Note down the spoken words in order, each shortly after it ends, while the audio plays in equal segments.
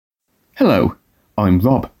Hello, I'm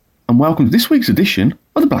Rob, and welcome to this week's edition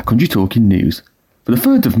of the Black Country Talking News for the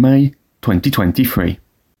 3rd of May 2023.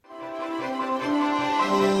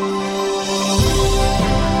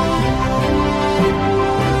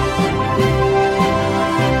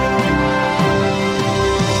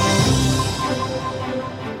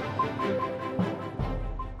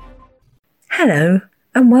 Hello,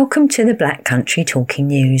 and welcome to the Black Country Talking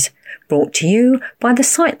News, brought to you by the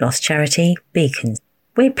sightloss charity Beacon.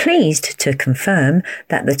 We're pleased to confirm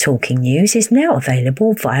that the Talking News is now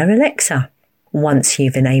available via Alexa. Once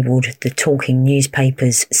you've enabled the Talking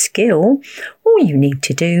Newspapers skill, all you need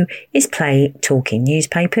to do is play Talking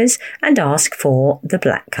Newspapers and ask for the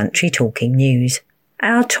Black Country Talking News.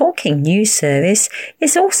 Our Talking News service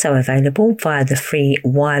is also available via the free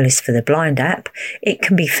Wireless for the Blind app. It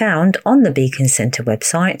can be found on the Beacon Centre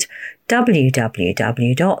website,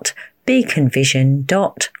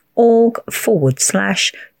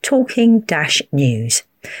 www.beaconvision.org/talking-news,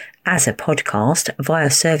 as a podcast via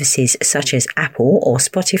services such as Apple or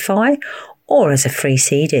Spotify, or as a free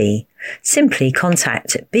CD. Simply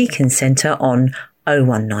contact Beacon Centre on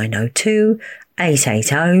 01902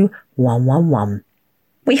 880 111.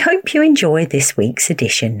 We hope you enjoy this week's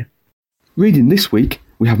edition. Reading this week,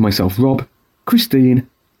 we have myself, Rob, Christine,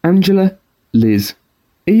 Angela, Liz,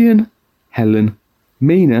 Ian, Helen,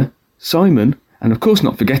 Mina, Simon, and of course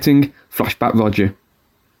not forgetting Flashback Roger.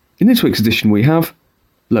 In this week's edition we have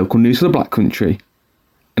local news for the Black Country,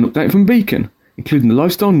 an update from Beacon, including the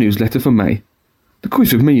lifestyle newsletter for May, the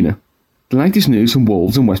quiz with Mina, the latest news from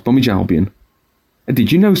Wolves and West Bromwich Albion, a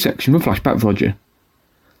Did You Know section from Flashback Roger,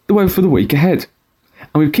 the weather for the week ahead,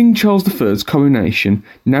 and with King Charles I's coronation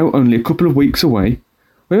now only a couple of weeks away,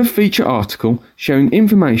 we have a feature article showing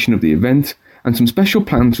information of the event and some special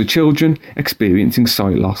plans for children experiencing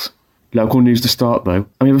sight loss. Local news to start though,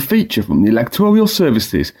 and we have a feature from the electoral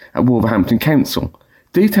services at Wolverhampton Council,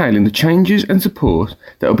 detailing the changes and support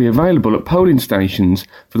that will be available at polling stations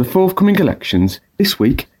for the forthcoming elections this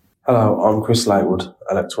week. Hello, I'm Chris Lakewood,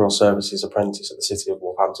 Electoral Services Apprentice at the City of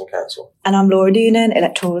Wolverhampton Council. And I'm Laura Doonan,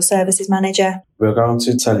 Electoral Services Manager. We're going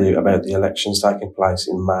to tell you about the elections taking place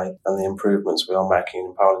in May and the improvements we are making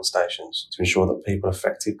in polling stations to ensure that people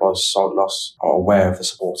affected by sight loss are aware of the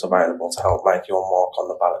support available to help make your mark on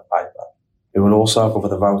the ballot paper. We will also cover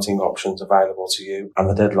the voting options available to you and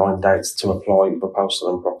the deadline dates to apply for postal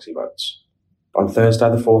and proxy votes. On Thursday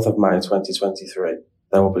the 4th of May 2023,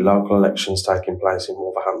 there will be local elections taking place in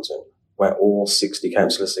Wolverhampton, where all 60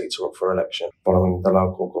 councillor seats are up for election following the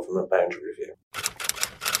local government boundary review.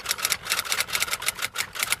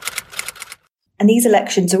 And these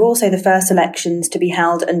elections are also the first elections to be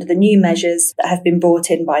held under the new measures that have been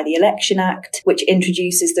brought in by the Election Act, which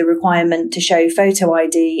introduces the requirement to show photo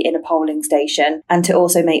ID in a polling station and to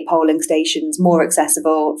also make polling stations more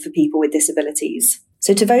accessible for people with disabilities.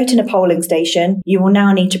 So to vote in a polling station, you will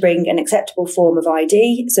now need to bring an acceptable form of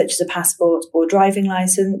ID, such as a passport or driving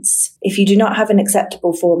licence. If you do not have an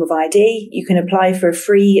acceptable form of ID, you can apply for a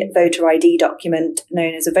free voter ID document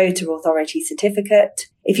known as a Voter Authority Certificate.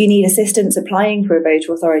 If you need assistance applying for a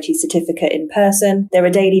Voter Authority Certificate in person, there are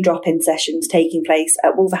daily drop-in sessions taking place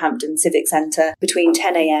at Wolverhampton Civic Centre between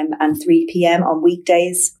 10 a.m. and 3 p.m. on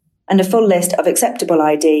weekdays. And a full list of acceptable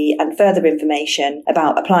ID and further information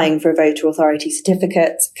about applying for a Voter Authority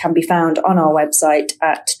Certificate can be found on our website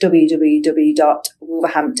at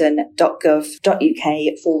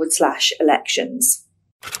www.wolverhampton.gov.uk/elections.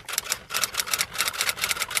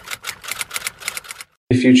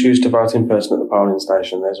 If you choose to vote in person at the polling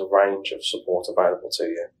station, there's a range of support available to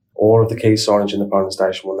you. All of the key signage in the polling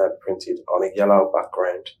station will now be printed on a yellow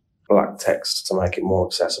background, black text to make it more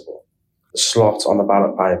accessible. The slot on the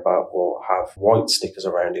ballot paper will have white stickers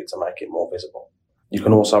around it to make it more visible. You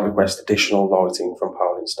can also request additional lighting from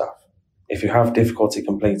polling staff. If you have difficulty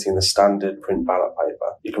completing the standard print ballot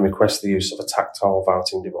paper, you can request the use of a tactile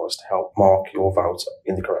voting device to help mark your vote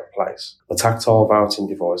in the correct place. The tactile voting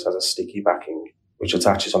device has a sticky backing which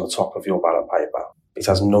attaches on the top of your ballot paper. It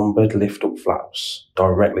has numbered lift-up flaps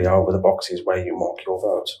directly over the boxes where you mark your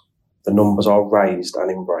vote. The numbers are raised and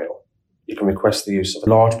in braille. You can request the use of a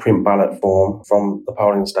large print ballot form from the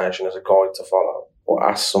polling station as a guide to follow, or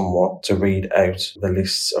ask someone to read out the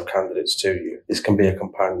lists of candidates to you. This can be a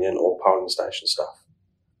companion or polling station staff.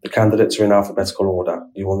 The candidates are in alphabetical order.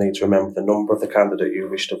 You will need to remember the number of the candidate you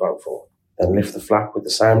wish to vote for. Then lift the flap with the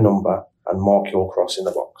same number and mark your cross in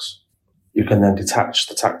the box. You can then detach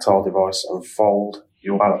the tactile device and fold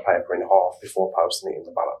your ballot paper in half before posting it in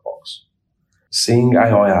the ballot box. Seeing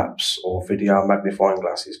AI apps or video magnifying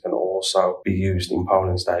glasses can also be used in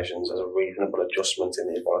polling stations as a reasonable adjustment in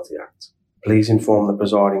the Equality Act. Please inform the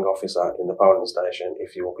presiding officer in the polling station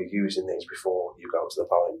if you will be using these before you go to the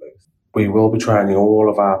polling booth. We will be training all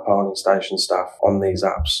of our polling station staff on these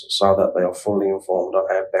apps so that they are fully informed on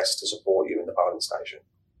how best to support you in the polling station.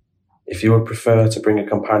 If you would prefer to bring a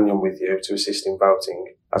companion with you to assist in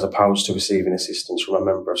voting, as opposed to receiving assistance from a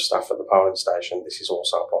member of staff at the polling station, this is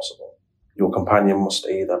also possible. Your companion must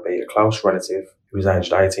either be a close relative who is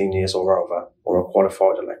aged 18 years or over, or a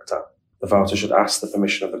qualified elector. The voter should ask the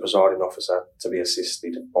permission of the presiding officer to be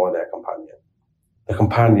assisted by their companion. The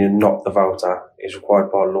companion, not the voter, is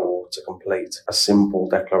required by law to complete a simple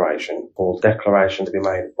declaration called Declaration to be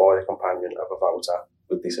made by the companion of a voter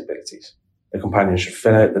with disabilities. The companion should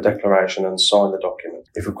fill out the declaration and sign the document.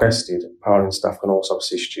 If requested, polling staff can also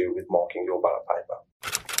assist you with marking your ballot paper.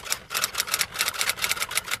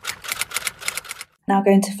 Now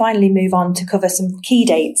going to finally move on to cover some key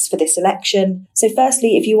dates for this election. So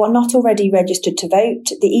firstly, if you are not already registered to vote,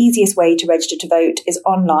 the easiest way to register to vote is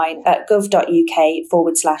online at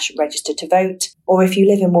gov.uk/register to vote. Or if you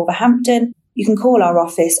live in Wolverhampton, you can call our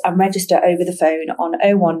office and register over the phone on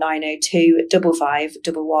 01902 55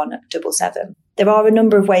 1177. There are a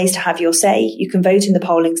number of ways to have your say. You can vote in the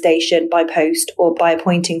polling station, by post, or by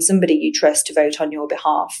appointing somebody you trust to vote on your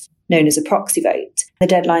behalf, known as a proxy vote. The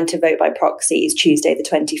deadline to vote by proxy is Tuesday the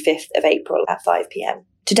 25th of April at 5 p.m.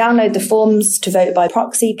 To download the forms to vote by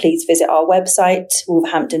proxy, please visit our website,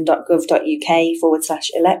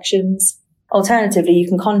 wolverhampton.gov.uk/elections. Alternatively, you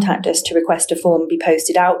can contact us to request a form be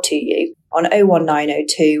posted out to you on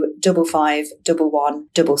 01902 55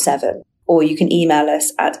 1177. Or you can email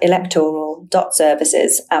us at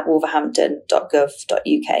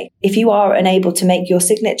electoral.services@wolverhampton.gov.uk. If you are unable to make your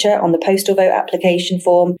signature on the postal vote application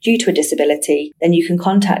form due to a disability, then you can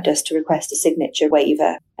contact us to request a signature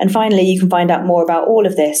waiver. And finally, you can find out more about all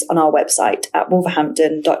of this on our website at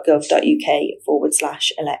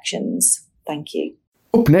wolverhampton.gov.uk/elections. Thank you.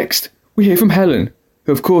 Up next, we hear from Helen,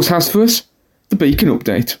 who of course has for us the Beacon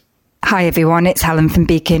Update. Hi everyone, it's Helen from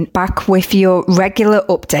Beacon, back with your regular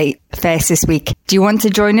update first this week. Do you want to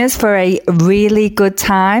join us for a really good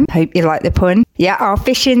time? Hope you like the pun. Yeah, our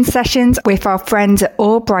fishing sessions with our friends at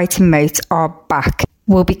Albrighton Moat are back.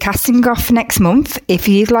 We'll be casting off next month. If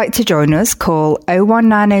you'd like to join us, call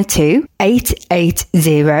 01902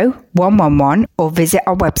 880 111 or visit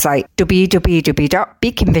our website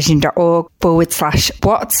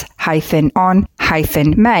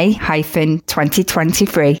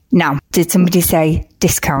www.beaconvision.org/what-on-may-2023. Now, did somebody say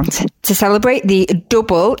discount? To celebrate the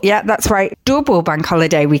double bank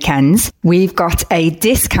holiday weekends, we've got a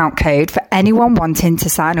discount code for anyone wanting to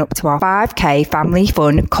sign up to our 5k family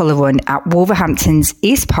fun colour run at Wolverhampton's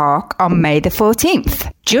East Park on May the 14th.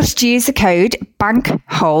 Just use the code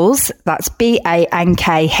BANKHOLES, that's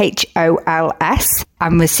BANKHOLS,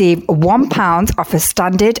 and receive £1 off a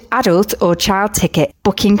standard adult or child ticket.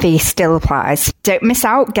 Booking fee still applies. Don't miss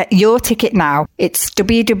out. Get your ticket now. It's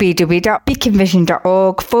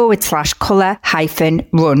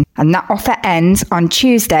www.beaconvision.org/colour-run. And that offer ends on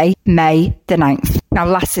Tuesday, May the 9th. Now,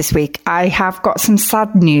 last this week, I have got some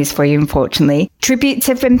sad news for you, unfortunately. Tributes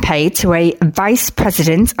have been paid to a vice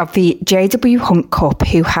president of the JW Hunt Cup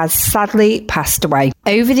who has sadly passed away.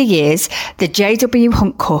 Over the years, the JW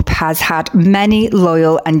Hunt Cup has had many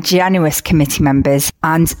loyal and generous committee members,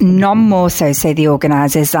 and none more so, say the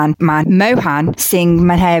organisers, than Mohan Singh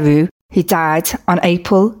Meheru, who died on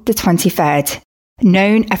April the 23rd.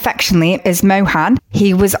 Known affectionately as Mohan,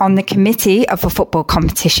 he was on the committee of a football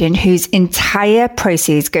competition whose entire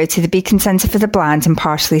proceeds go to the Beacon Centre for the Blind and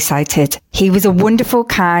Partially Sighted. He was a wonderful,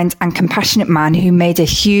 kind and compassionate man who made a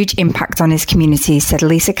huge impact on his community, said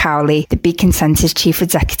Lisa Cowley, the Beacon Centre's chief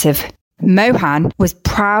executive. Mohan was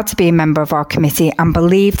proud to be a member of our committee and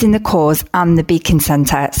believed in the cause and the Beacon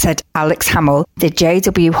Centre, said Alex Hamill, the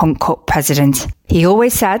JW Hunt Cup president. He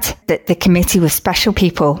always said that the committee was special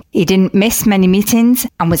people. He didn't miss many meetings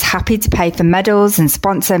and was happy to pay for medals and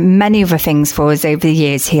sponsor many other things for us over the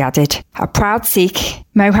years, he added. A proud Sikh,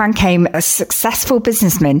 Mohan came a successful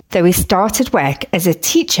businessman, though he started work as a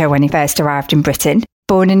teacher when he first arrived in Britain.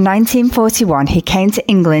 Born in 1941, he came to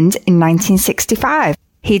England in 1965.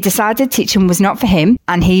 He decided teaching was not for him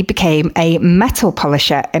and he became a metal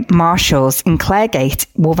polisher at Marshall's in Claregate,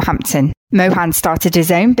 Wolverhampton. Mohan started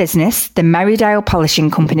his own business, the Merrydale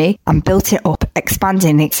Polishing Company, and built it up,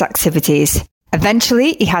 expanding its activities.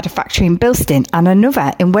 Eventually, he had a factory in Bilston and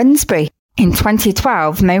another in Wednesbury. In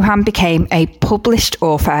 2012, Mohan became a published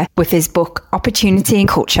author with his book Opportunity and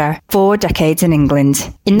Culture, 4 Decades in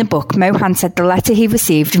England. In the book, Mohan said the letter he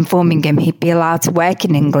received informing him he'd be allowed to work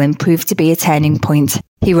in England proved to be a turning point.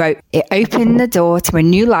 He wrote, "It opened the door to a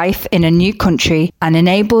new life in a new country and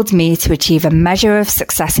enabled me to achieve a measure of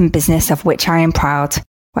success in business of which I am proud."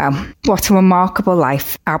 Well, what a remarkable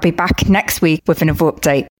life. I'll be back next week with another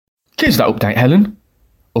update. Cheers for that update, Helen.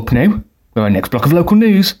 Up now, we're our next block of local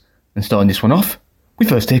news. And starting this one off, we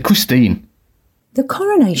first hear Christine. The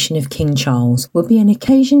coronation of King Charles will be an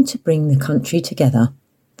occasion to bring the country together.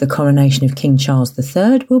 The coronation of King Charles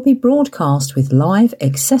III will be broadcast with live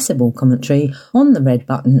accessible commentary on the red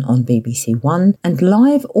button on BBC One and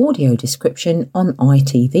live audio description on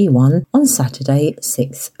ITV1 on Saturday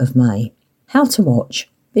 6th of May. How to watch?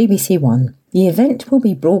 BBC One. The event will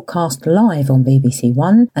be broadcast live on BBC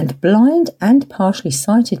One and blind and partially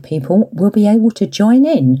sighted people will be able to join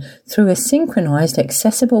in through a synchronised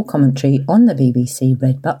accessible commentary on the BBC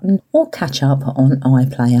red button or catch up on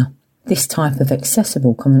iPlayer. This type of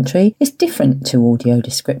accessible commentary is different to audio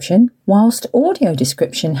description. Whilst audio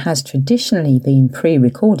description has traditionally been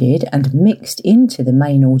pre-recorded and mixed into the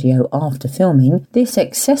main audio after filming, this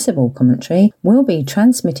accessible commentary will be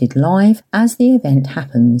transmitted live as the event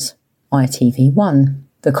happens. ITV1.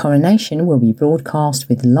 The coronation will be broadcast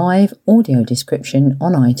with live audio description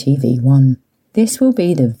on ITV1. This will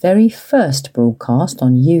be the very first broadcast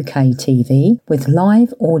on UK TV with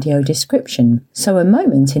live audio description, so a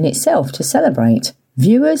moment in itself to celebrate.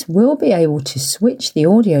 Viewers will be able to switch the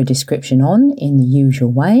audio description on in the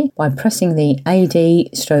usual way by pressing the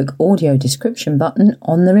AD/audio description button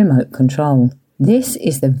on the remote control. This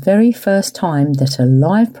is the very first time that a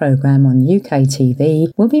live programme on UK TV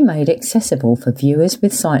will be made accessible for viewers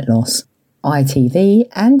with sight loss. ITV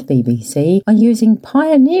and BBC are using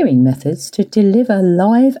pioneering methods to deliver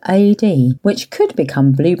live AD, which could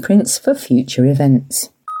become blueprints for future events.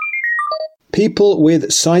 People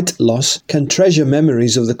with sight loss can treasure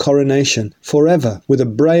memories of the coronation forever with a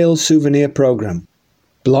Braille souvenir programme.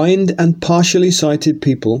 Blind and partially sighted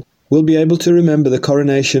people will be able to remember the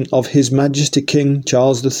coronation of His Majesty King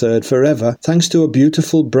Charles III forever thanks to a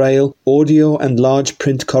beautiful Braille, audio and large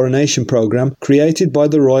print coronation programme created by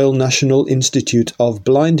the Royal National Institute of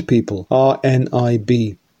Blind People,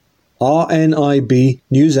 RNIB. RNIB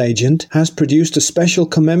Newsagent has produced a special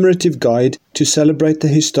commemorative guide to celebrate the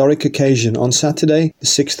historic occasion on Saturday, the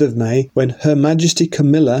 6th of May, when Her Majesty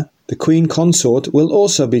Camilla, the Queen Consort, will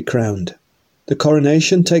also be crowned. The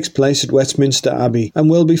coronation takes place at Westminster Abbey and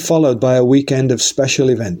will be followed by a weekend of special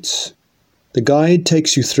events. The guide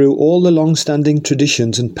takes you through all the long-standing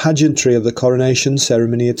traditions and pageantry of the coronation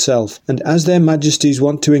ceremony itself, and as their majesties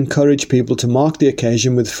want to encourage people to mark the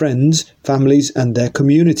occasion with friends, families and their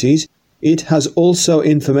communities, it has also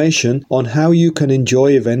information on how you can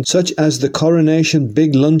enjoy events such as the coronation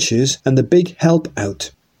big lunches and the big help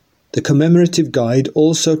out. The commemorative guide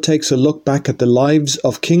also takes a look back at the lives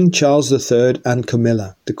of King Charles III and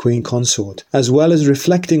Camilla, the Queen Consort, as well as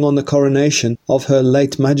reflecting on the coronation of Her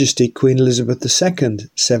late Majesty Queen Elizabeth II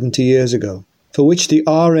 70 years ago, for which the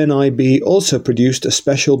RNIB also produced a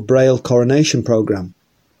special Braille coronation programme.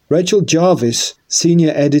 Rachel Jarvis,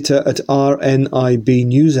 senior editor at RNIB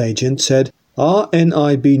Newsagent, said,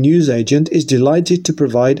 RNIB Newsagent is delighted to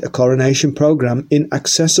provide a coronation programme in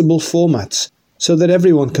accessible formats, so that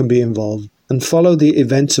everyone can be involved and follow the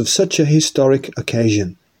events of such a historic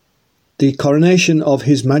occasion. The coronation of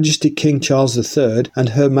His Majesty King Charles III and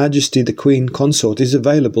Her Majesty the Queen Consort is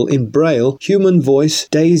available in Braille, Human Voice,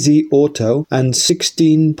 Daisy Auto and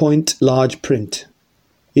 16-point large print.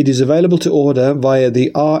 It is available to order via the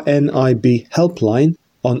RNIB helpline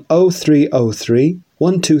on 0303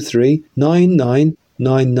 123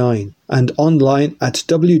 9999 and online at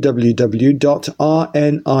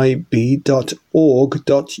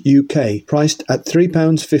www.rnib.org.uk, priced at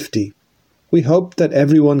 £3.50. We hope that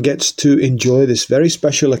everyone gets to enjoy this very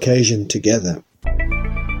special occasion together.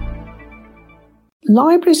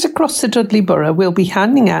 Libraries across the Dudley Borough will be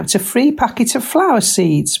handing out a free packet of flower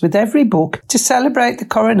seeds with every book to celebrate the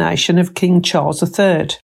coronation of King Charles III.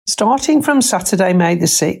 Starting from Saturday, May the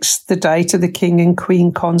 6th, the date of the King and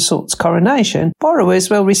Queen Consort's coronation, borrowers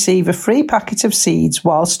will receive a free packet of seeds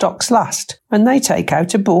while stocks last when they take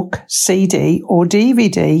out a book, CD or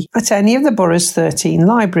DVD at any of the borough's 13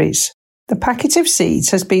 libraries. The packet of seeds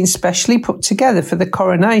has been specially put together for the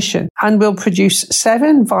coronation and will produce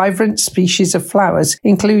 7 vibrant species of flowers,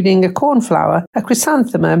 including a cornflower, a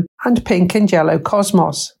chrysanthemum and pink and yellow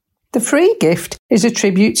cosmos. The free gift is a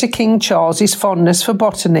tribute to King Charles's fondness for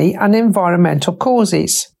botany and environmental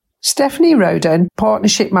causes. Stephanie Roden,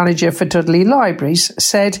 Partnership Manager for Dudley Libraries,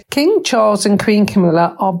 said King Charles and Queen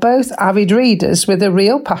Camilla are both avid readers with a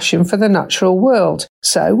real passion for the natural world,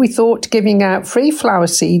 so we thought giving out free flower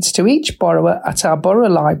seeds to each borrower at our borough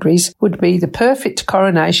libraries would be the perfect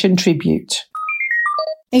coronation tribute.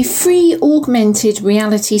 A free augmented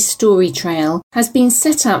reality story trail has been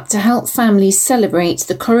set up to help families celebrate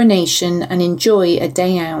the coronation and enjoy a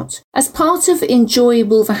day out. As part of Enjoy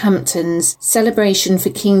Wolverhampton's celebration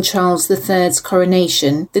for King Charles III's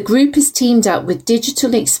coronation, the group has teamed up with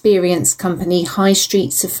digital experience company High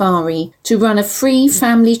Street Safari to run a free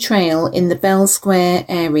family trail in the Bell Square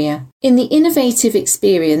area. In the innovative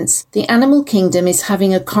experience, the animal kingdom is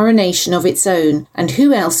having a coronation of its own, and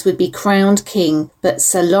who else would be crowned king but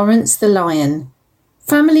Sir Lawrence the Lion?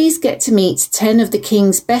 Families get to meet 10 of the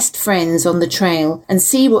king's best friends on the trail and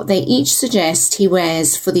see what they each suggest he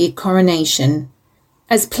wears for the coronation.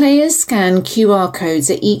 As players scan QR codes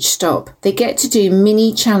at each stop, they get to do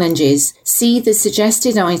mini challenges, see the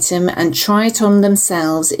suggested item and try it on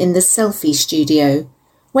themselves in the selfie studio.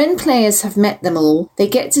 When players have met them all, they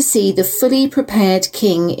get to see the fully prepared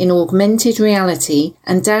king in augmented reality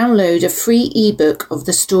and download a free ebook of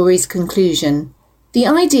the story's conclusion. The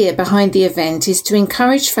idea behind the event is to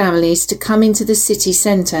encourage families to come into the city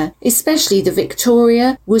centre, especially the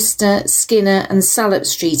Victoria, Worcester, Skinner and Salop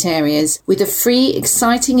Street areas, with a free,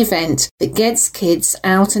 exciting event that gets kids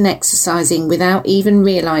out and exercising without even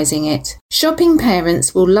realising it. Shopping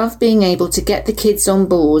parents will love being able to get the kids on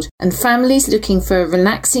board, and families looking for a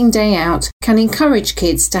relaxing day out can encourage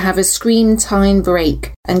kids to have a screen time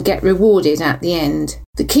break and get rewarded at the end.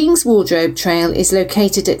 The King's Wardrobe Trail is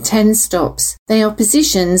located at 10 stops. They are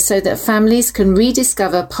positioned so that families can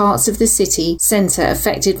rediscover parts of the city centre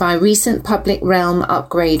affected by recent public realm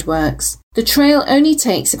upgrade works. The trail only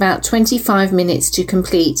takes about 25 minutes to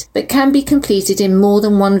complete, but can be completed in more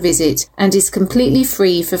than one visit and is completely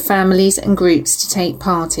free for families and groups to take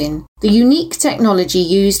part in. The unique technology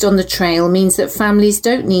used on the trail means that families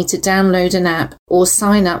don't need to download an app or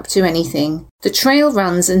sign up to anything. The trail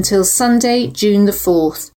runs until Sunday, June the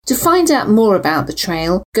 4th. To find out more about the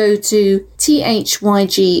trail, go to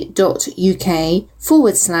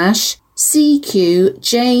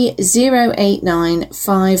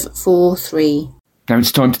thyg.uk/CQJ089543. Now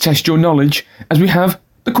it's time to test your knowledge as we have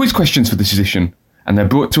the quiz questions for this edition, and they're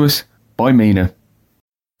brought to us by Mina.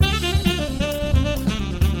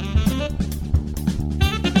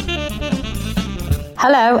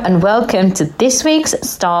 Hello and welcome to this week's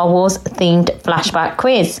Star Wars themed flashback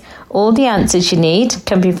quiz. All the answers you need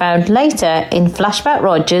can be found later in Flashback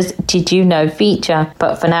Roger's Did You Know feature.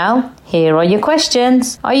 But for now, here are your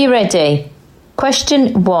questions. Are you ready?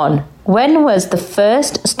 Question 1. When was the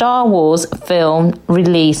first Star Wars film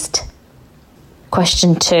released?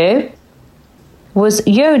 Question 2. Was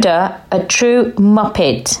Yoda a true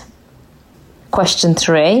Muppet? Question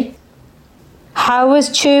 3. How was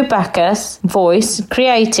Chewbacca's voice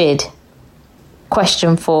created?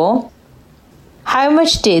 Question 4. How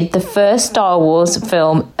much did the first Star Wars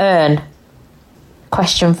film earn?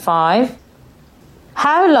 Question 5.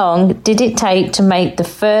 How long did it take to make the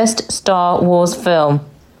first Star Wars film?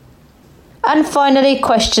 And finally,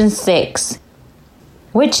 question 6.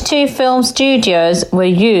 Which 2 film studios were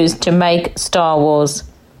used to make Star Wars?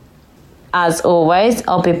 As always,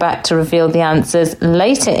 I'll be back to reveal the answers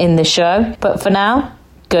later in the show, but for now,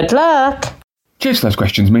 good luck! Cheers for those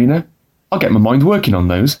questions, Mina. I'll get my mind working on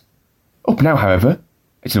those. Up now, however,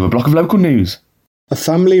 it's another block of local news. A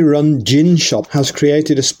family-run gin shop has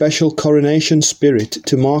created a special coronation spirit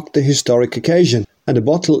to mark the historic occasion, and a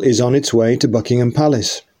bottle is on its way to Buckingham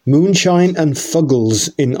Palace. Moonshine and Fuggles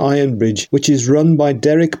in Ironbridge, which is run by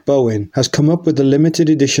Derek Bowen, has come up with a limited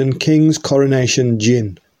edition King's Coronation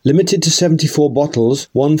gin. Limited to 74 bottles,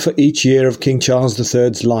 one for each year of King Charles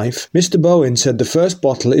III's life, Mr. Bowen said the first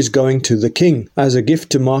bottle is going to the King as a gift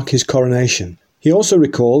to mark his coronation. He also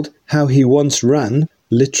recalled how he once ran,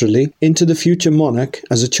 literally, into the future monarch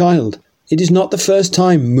as a child. It is not the first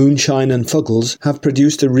time Moonshine and Fuggles have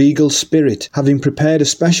produced a regal spirit, having prepared a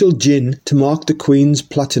special gin to mark the Queen's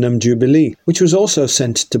Platinum Jubilee, which was also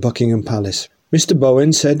sent to Buckingham Palace. Mr.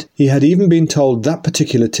 Bowen said he had even been told that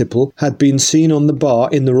particular tipple had been seen on the bar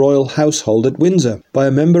in the royal household at Windsor by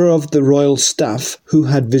a member of the royal staff who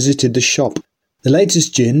had visited the shop. The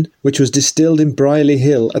latest gin, which was distilled in Brierley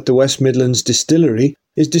Hill at the West Midlands Distillery,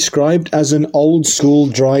 is described as an old-school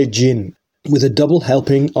dry gin, with a double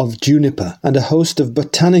helping of juniper and a host of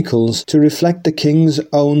botanicals to reflect the King's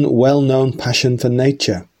own well-known passion for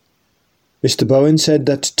nature. Mr. Bowen said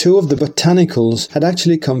that 2 of the botanicals had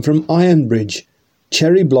actually come from Ironbridge,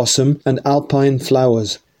 cherry blossom and alpine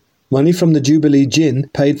flowers. Money from the Jubilee gin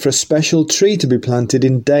paid for a special tree to be planted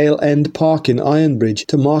in Dale End Park in Ironbridge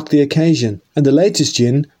to mark the occasion, and the latest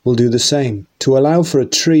gin will do the same, to allow for a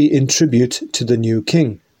tree in tribute to the new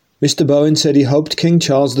king. Mr. Bowen said he hoped King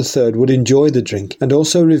Charles III would enjoy the drink and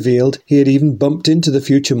also revealed he had even bumped into the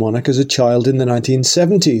future monarch as a child in the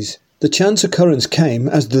 1970s. The chance occurrence came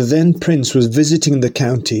as the then Prince was visiting the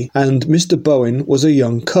county and Mr. Bowen was a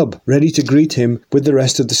young cub, ready to greet him with the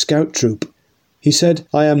rest of the scout troop. He said,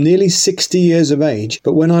 "I am nearly 60 years of age,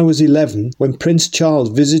 but when I was 11, when Prince Charles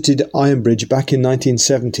visited Ironbridge back in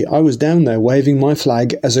 1970, I was down there waving my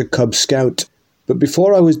flag as a Cub Scout. But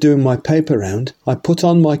before I was doing my paper round, I put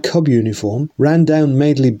on my Cub uniform, ran down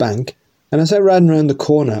Madeley Bank, and as I ran round the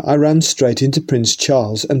corner, I ran straight into Prince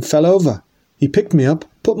Charles and fell over. He picked me up,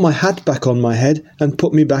 put my hat back on my head, and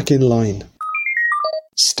put me back in line."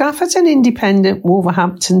 Staff at an independent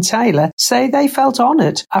Wolverhampton tailor say they felt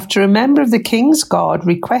honoured after a member of the King's Guard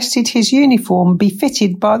requested his uniform be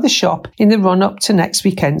fitted by the shop in the run-up to next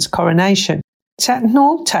weekend's coronation.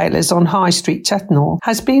 Tettenhall Tailors on High Street, Tettenhall,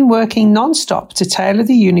 has been working non-stop to tailor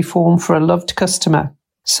the uniform for a loved customer.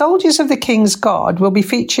 Soldiers of the King's Guard will be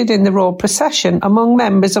featured in the royal procession among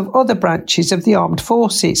members of other branches of the armed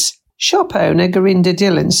forces. Shop owner Garinda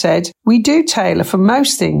Dillon said, "We do tailor for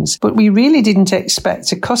most things, but we really didn't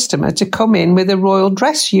expect a customer to come in with a royal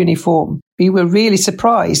dress uniform. We were really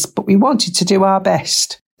surprised, but we wanted to do our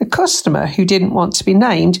best." The customer, who didn't want to be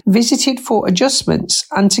named, visited for adjustments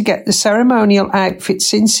and to get the ceremonial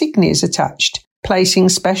outfit's insignias attached, placing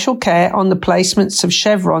special care on the placements of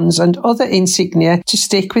chevrons and other insignia to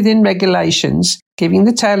stick within regulations, giving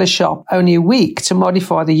the tailor shop only a week to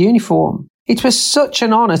modify the uniform. "It was such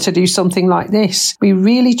an honour to do something like this. We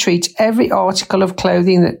really treat every article of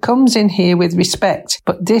clothing that comes in here with respect,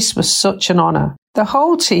 but this was such an honour." The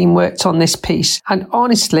whole team worked on this piece, and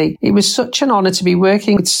honestly, it was such an honour to be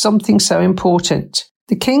working with something so important.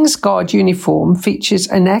 The King's Guard uniform features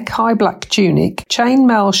a neck-high black tunic,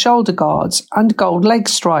 chainmail shoulder guards, and gold leg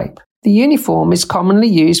stripe. The uniform is commonly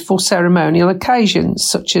used for ceremonial occasions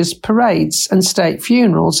such as parades and state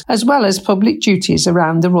funerals, as well as public duties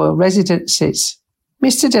around the royal residences.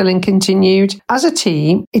 Mr. Dillon continued, "As a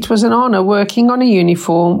team, it was an honour working on a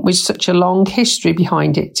uniform with such a long history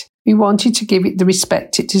behind it. We wanted to give it the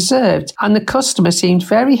respect it deserved, and the customer seemed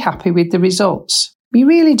very happy with the results. We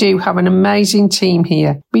really do have an amazing team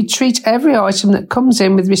here. We treat every item that comes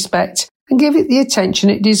in with respect and give it the attention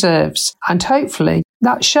it deserves, and hopefully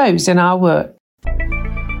that shows in our work."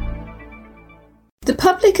 The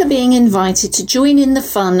public are being invited to join in the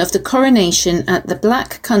fun of the coronation at the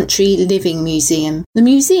Black Country Living Museum. The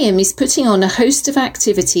museum is putting on a host of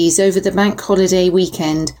activities over the bank holiday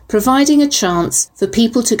weekend, providing a chance for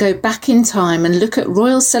people to go back in time and look at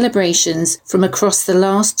royal celebrations from across the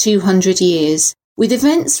last 200 years. With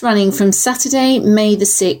events running from Saturday, May the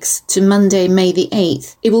 6th to Monday, May the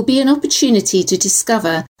 8th, it will be an opportunity to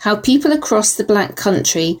discover how people across the Black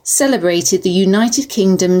Country celebrated the United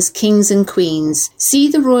Kingdom's kings and queens, see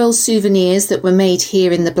the royal souvenirs that were made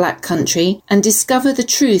here in the Black Country, and discover the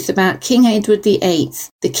truth about King Edward VIII,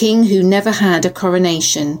 the king who never had a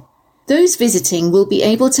coronation. Those visiting will be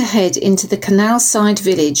able to head into the Canal Side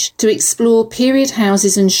village to explore period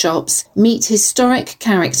houses and shops, meet historic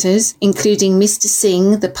characters, including Mr.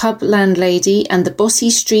 Singh, the pub landlady and the Bossy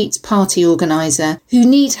Street party organiser, who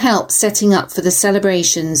need help setting up for the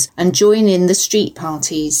celebrations and join in the street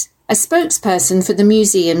parties. A spokesperson for the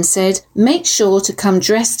museum said, "Make sure to come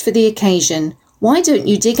dressed for the occasion. Why don't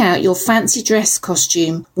you dig out your fancy dress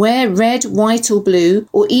costume, wear red, white or blue,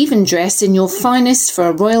 or even dress in your finest for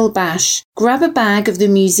a royal bash? Grab a bag of the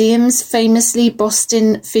museum's famously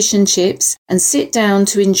Boston fish and chips and sit down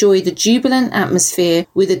to enjoy the jubilant atmosphere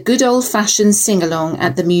with a good old-fashioned sing-along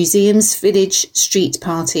at the museum's village street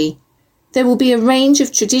party." There will be a range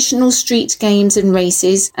of traditional street games and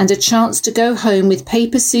races and a chance to go home with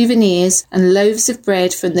paper souvenirs and loaves of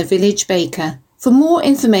bread from the village baker. For more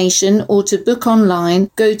information or to book online,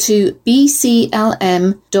 go to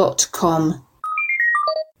bclm.com.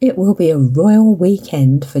 It will be a royal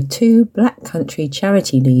weekend for two Black Country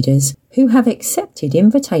charity leaders who have accepted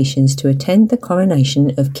invitations to attend the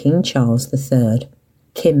coronation of King Charles III.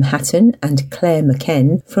 Kim Hatton and Claire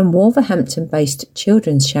McKen from Wolverhampton-based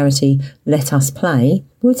children's charity Let Us Play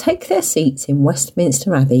will take their seats in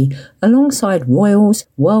Westminster Abbey alongside royals,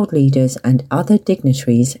 world leaders and other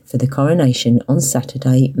dignitaries for the coronation on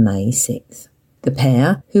Saturday, May 6th. The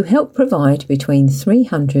pair, who help provide between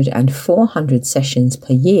 300 and 400 sessions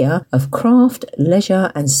per year of craft,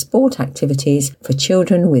 leisure and sport activities for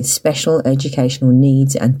children with special educational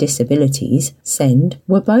needs and disabilities,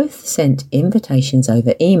 were both sent invitations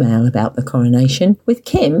over email about the coronation, with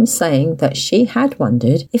Kim saying that she had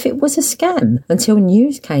wondered if it was a scam until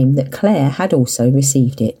news came that Claire had also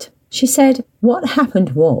received it. She said, "What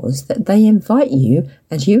happened was that they invite you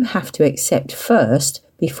and you have to accept first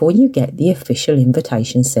before you get the official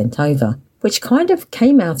invitation sent over, which kind of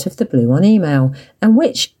came out of the blue on email, and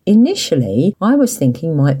which initially I was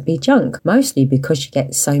thinking might be junk, mostly because you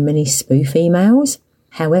get so many spoof emails.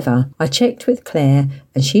 However, I checked with Claire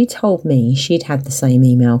and she told me she'd had the same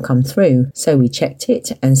email come through, so we checked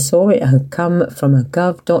it and saw it had come from a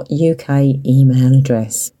gov.uk email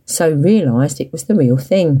address, so realised it was the real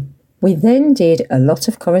thing. We then did a lot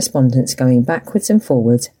of correspondence going backwards and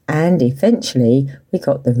forwards, and eventually we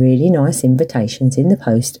got the really nice invitations in the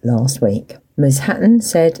post last week. Ms. Hatton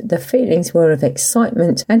said the feelings were of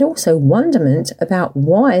excitement and also wonderment about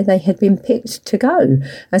why they had been picked to go,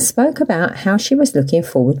 and spoke about how she was looking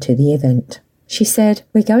forward to the event. She said,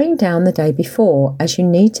 "We're going down the day before, as you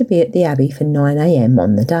need to be at the Abbey for 9 a.m.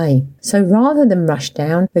 on the day. So rather than rush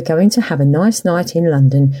down, we're going to have a nice night in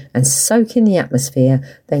London and soak in the atmosphere,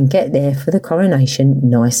 then get there for the coronation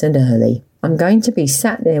nice and early. I'm going to be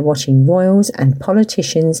sat there watching royals and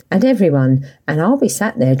politicians and everyone, and I'll be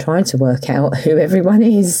sat there trying to work out who everyone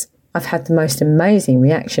is." I've had the most amazing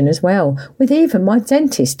reaction as well, with even my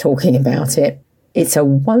dentist talking about it. It's a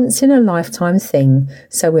once-in-a-lifetime thing,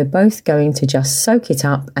 so we're both going to just soak it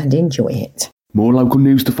up and enjoy it. More local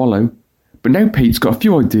news to follow, but now Pete's got a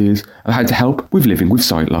few ideas of how to help with living with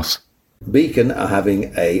sight loss. Beacon are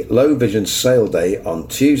having a low vision sale day on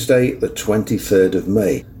Tuesday the 23rd of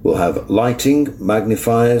May. We'll have lighting,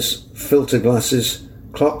 magnifiers, filter glasses,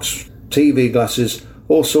 clocks, TV glasses,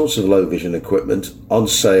 all sorts of low vision equipment on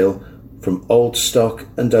sale from old stock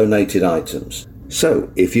and donated items.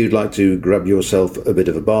 So if you'd like to grab yourself a bit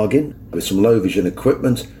of a bargain with some low vision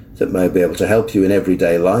equipment that may be able to help you in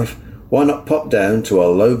everyday life, why not pop down to our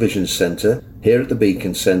low vision centre here at the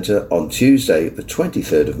Beacon Centre on Tuesday the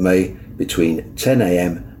 23rd of May between 10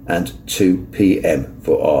 a.m. and 2 p.m.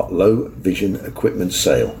 for our low vision equipment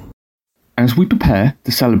sale. As we prepare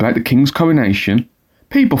to celebrate the King's coronation,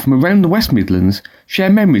 people from around the West Midlands share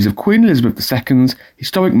memories of Queen Elizabeth II's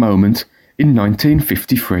historic moment in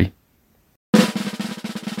 1953.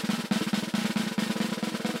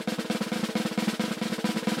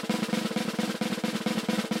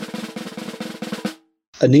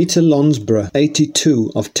 Anita Lonsborough,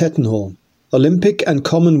 82, of Tettenhall. Olympic and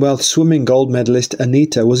Commonwealth swimming gold medalist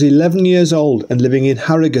Anita was 11 years old and living in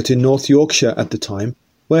Harrogate in North Yorkshire at the time,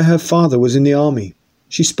 where her father was in the army.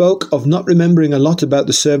 She spoke of not remembering a lot about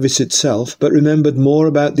the service itself, but remembered more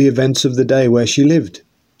about the events of the day where she lived.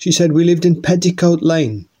 She said, "We lived in Petticoat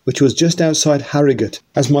Lane, which was just outside Harrogate,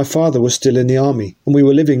 as my father was still in the army, and we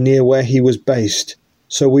were living near where he was based.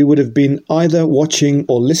 So we would have been either watching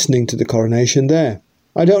or listening to the coronation there.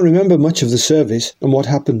 I don't remember much of the service and what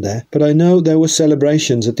happened there, but I know there were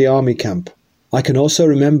celebrations at the army camp. I can also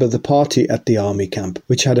remember the party at the army camp,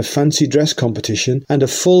 which had a fancy dress competition and a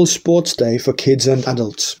full sports day for kids and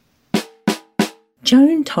adults."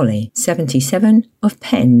 Joan Tolley, 77, of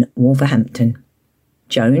Penn, Wolverhampton.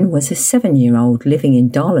 Joan was a 7-year-old living in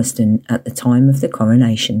Darlaston at the time of the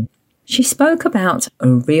coronation. She spoke about a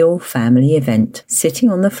real family event, sitting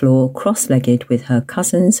on the floor cross-legged with her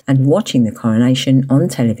cousins and watching the coronation on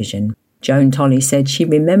television. Joan Tolley said she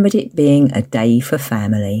remembered it being a day for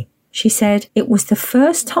family. She said it was the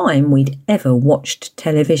first time we'd ever watched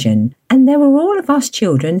television, and there were all of us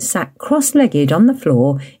children sat cross-legged on the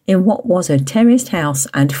floor in what was a terraced house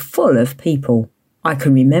and full of people. I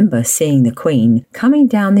can remember seeing the Queen coming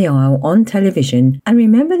down the aisle on television and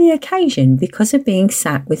remember the occasion because of being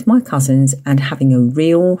sat with my cousins and having a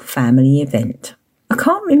real family event. I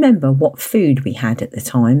can't remember what food we had at the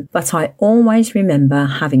time, but I always remember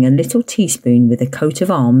having a little teaspoon with a coat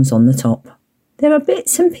of arms on the top. There are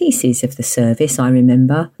bits and pieces of the service I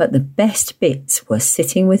remember, but the best bits were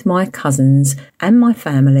sitting with my cousins and my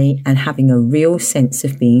family and having a real sense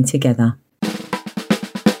of being together.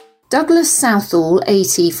 Douglas Southall,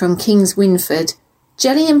 80, from King's Winford.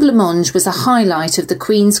 Jelly and blancmange was a highlight of the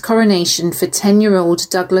Queen's coronation for 10-year-old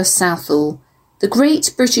Douglas Southall. The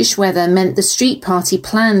great British weather meant the street party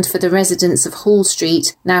planned for the residents of Hall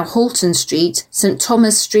Street, now Halton Street, St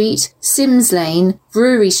Thomas Street, Sims Lane,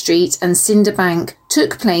 Brewery Street and Cinder Bank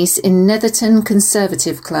took place in Netherton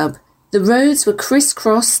Conservative Club. The roads were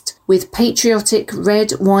crisscrossed with patriotic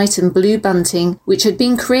red, white and blue bunting which had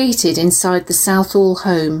been created inside the Southall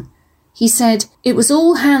home. He said, "It was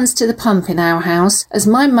all hands to the pump in our house, as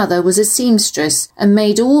my mother was a seamstress and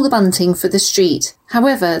made all the bunting for the street.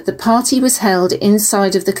 However, the party was held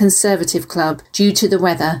inside of the Conservative Club due to the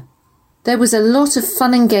weather. There was a lot of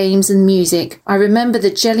fun and games and music. I remember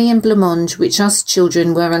the jelly and blancmange which us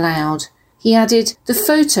children were allowed." He added, "The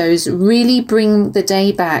photos really bring the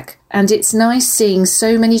day back, and it's nice seeing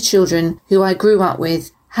so many children who I grew up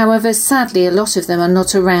with. However, sadly a lot of them are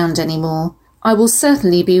not around anymore. I will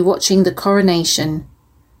certainly be watching the coronation.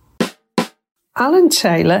 Alan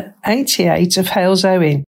Taylor, 88, of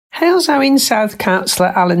Halesowen. Halesowen South Councillor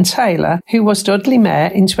Alan Taylor, who was Dudley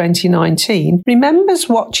Mayor in 2019, remembers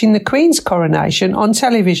watching the Queen's coronation on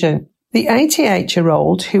television. The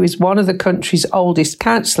 88-year-old, who is one of the country's oldest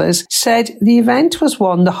councillors, said the event was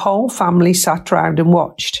one the whole family sat round and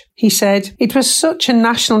watched. He said, "It was such a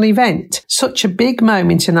national event, such a big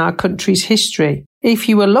moment in our country's history. If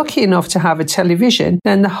you were lucky enough to have a television,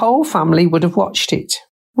 then the whole family would have watched it.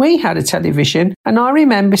 We had a television, and I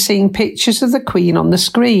remember seeing pictures of the Queen on the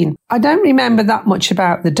screen. I don't remember that much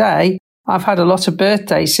about the day. I've had a lot of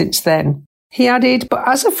birthdays since then." He added, "But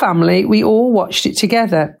as a family, we all watched it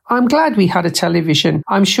together. I'm glad we had a television.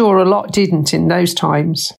 I'm sure a lot didn't in those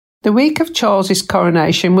times." The week of Charles's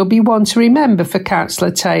coronation will be one to remember for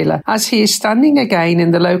Councillor Taylor, as he is standing again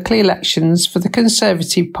in the local elections for the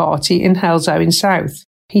Conservative Party in Halesowen South.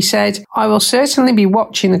 He said, "I will certainly be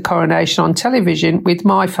watching the coronation on television with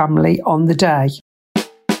my family on the day."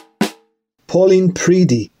 Pauline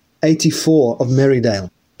Preedy, 84, of Merrydale.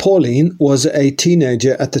 Pauline was a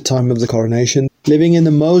teenager at the time of the coronation, living in the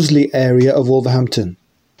Moseley area of Wolverhampton.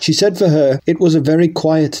 She said for her it was a very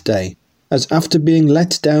quiet day, as after being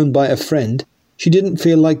let down by a friend, she didn't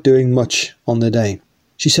feel like doing much on the day.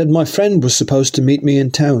 She said, "My friend was supposed to meet me in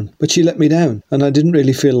town, but she let me down, and I didn't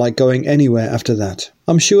really feel like going anywhere after that.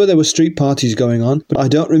 I'm sure there were street parties going on, but I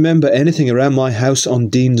don't remember anything around my house on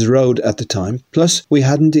Dean's Road at the time. Plus, we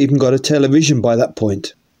hadn't even got a television by that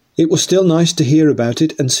point. It was still nice to hear about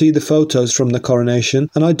it and see the photos from the coronation,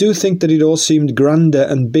 and I do think that it all seemed grander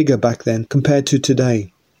and bigger back then compared to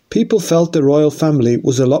today. People felt the royal family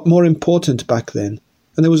was a lot more important back then,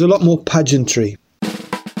 and there was a lot more pageantry."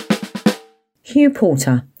 Hugh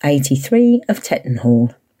Porter, 83, of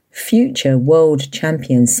Tettenhall. Future world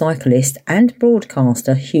champion cyclist and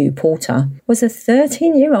broadcaster Hugh Porter was a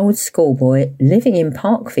 13-year-old schoolboy living in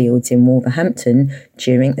Parkfields in Wolverhampton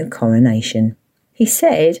during the coronation. He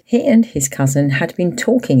said he and his cousin had been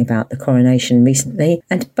talking about the coronation recently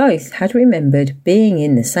and both had remembered being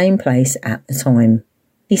in the same place at the time.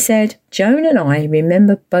 He said, "Joan and I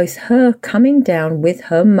remember both her coming down with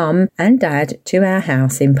her mum and dad to our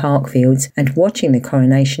house in Parkfields and watching the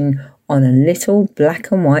coronation on a little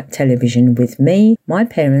black and white television with me, my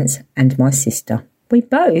parents and my sister. We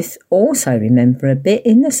both also remember a bit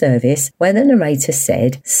in the service where the narrator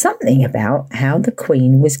said something about how the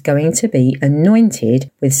Queen was going to be anointed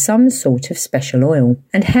with some sort of special oil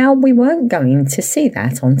and how we weren't going to see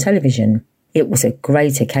that on television. It was a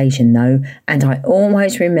great occasion though, and I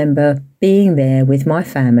always remember being there with my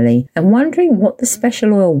family and wondering what the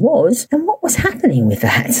special oil was and what was happening with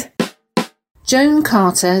that." Joan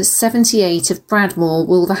Carter, 78, of Bradmore,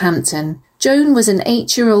 Wolverhampton. Joan was an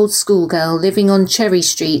 8-year-old schoolgirl living on Cherry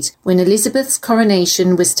Street when Elizabeth's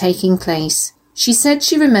coronation was taking place. She said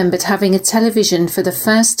she remembered having a television for the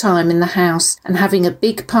first time in the house and having a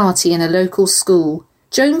big party in a local school.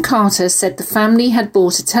 Joan Carter said the family had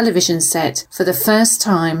bought a television set for the first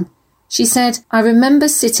time. She said, "I remember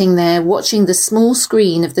sitting there watching the small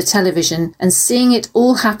screen of the television and seeing it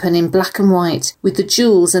all happen in black and white with the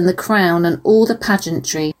jewels and the crown and all the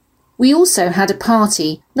pageantry. We also had a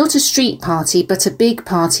party, not a street party, but a big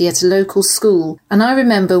party at a local school, and I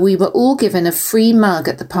remember we were all given a free mug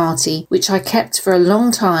at the party, which I kept for a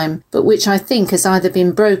long time, but which I think has either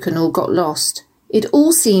been broken or got lost. It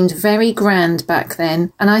all seemed very grand back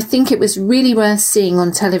then, and I think it was really worth seeing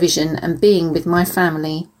on television and being with my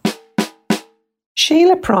family."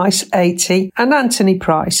 Sheila Price, 80, and Anthony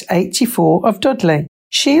Price, 84, of Dudley.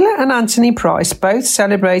 Sheila and Anthony Price both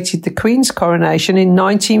celebrated the Queen's coronation in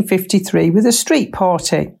 1953 with a street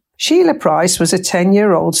party. Sheila Price was a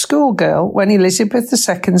 10-year-old schoolgirl when Elizabeth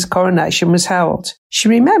II's coronation was held. She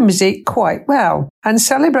remembers it quite well and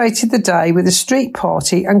celebrated the day with a street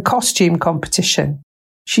party and costume competition.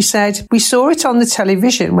 She said, "We saw it on the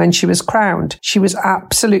television when she was crowned. She was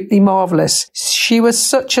absolutely marvellous. She was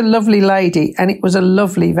such a lovely lady and it was a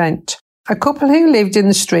lovely event. A couple who lived in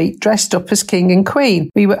the street dressed up as King and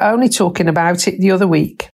Queen. We were only talking about it the other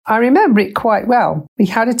week. I remember it quite well. We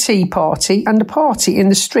had a tea party and a party in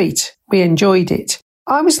the street. We enjoyed it.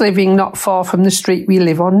 I was living not far from the street we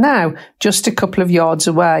live on now, just a couple of yards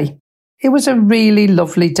away. It was a really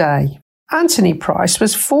lovely day." Anthony Price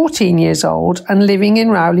was 14 years old and living in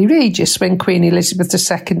Rowley Regis when Queen Elizabeth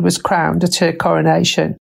II was crowned at her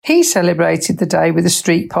coronation. He celebrated the day with a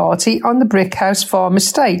street party on the Brickhouse Farm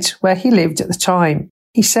estate where he lived at the time.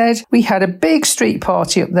 He said, "We had a big street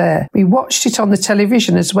party up there. We watched it on the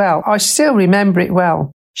television as well. I still remember it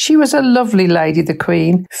well. She was a lovely lady, the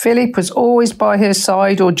Queen. Philip was always by her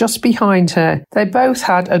side or just behind her. They both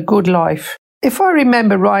had a good life. If I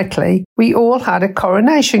remember rightly, we all had a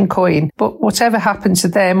Coronation coin, but whatever happened to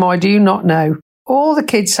them I do not know. All the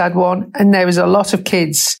kids had one, and there was a lot of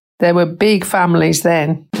kids. There were big families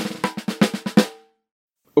then.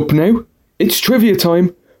 Up now, it's trivia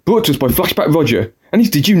time, brought to us by Flashback Roger and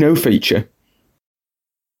his Did You Know feature.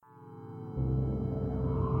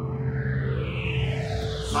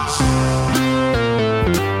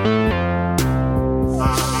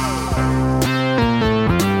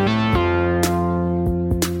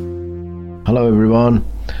 Hello everyone,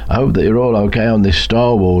 I hope that you're all okay on this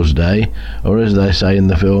Star Wars day, or as they say in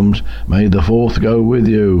the films, may the 4th go with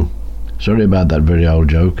you. Sorry about that very old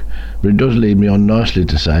joke, but it does lead me on nicely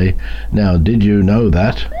to say, now did you know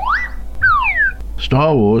that?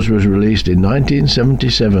 Star Wars was released in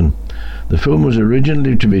 1977. The film was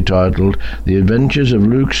originally to be titled The Adventures of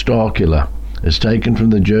Luke Starkiller, as taken from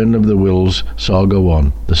the Journal of the Whills, Saga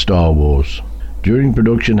 1, The Star Wars. During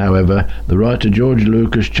production, however, the writer George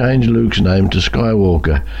Lucas changed Luke's name to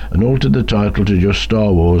Skywalker and altered the title to just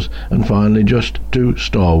Star Wars and finally just to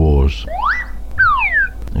Star Wars.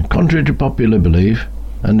 And contrary to popular belief,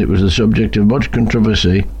 and it was the subject of much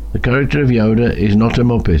controversy, the character of Yoda is not a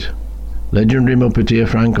Muppet. Legendary Muppeteer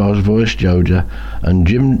Frank Oz voiced Yoda, and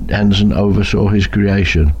Jim Henson oversaw his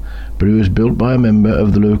creation, but he was built by a member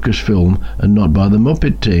of the Lucasfilm and not by the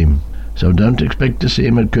Muppet team. So don't expect to see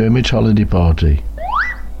him at Kermit's holiday party.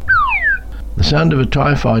 The sound of a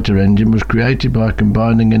TIE fighter engine was created by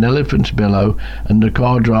combining an elephant's bellow and a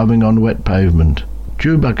car driving on wet pavement.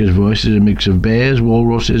 Chewbacca's voice is a mix of bears,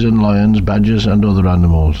 walruses and lions, badgers and other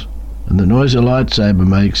animals. And the noise a lightsaber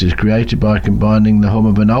makes is created by combining the hum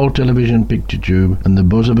of an old television picture tube and the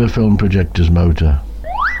buzz of a film projector's motor.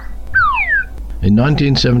 In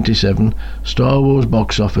 1977, Star Wars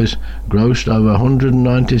box office grossed over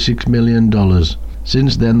 $196 million.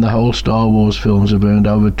 Since then, the whole Star Wars films have earned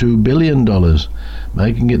over $2 billion,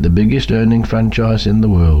 making it the biggest earning franchise in the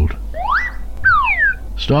world.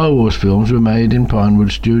 Star Wars films were made in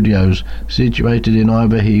Pinewood Studios, situated in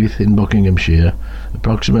Ivor Heath in Buckinghamshire,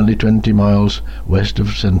 approximately 20 miles west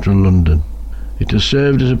of central London. It has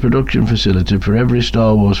served as a production facility for every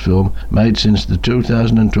Star Wars film made since the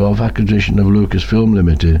 2012 acquisition of Lucasfilm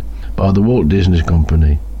Limited by the Walt Disney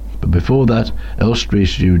Company, but before that, Elstree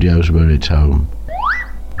Studios were its home.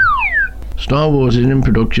 Star Wars is in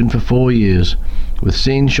production for 4 years, with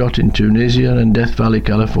scenes shot in Tunisia and Death Valley,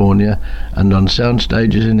 California, and on sound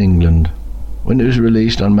stages in England. When it was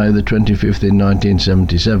released on May the 25th in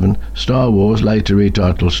 1977, Star Wars, later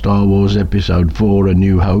retitled Star Wars Episode 4 A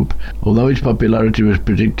New Hope, although its popularity was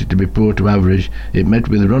predicted to be poor to average, it met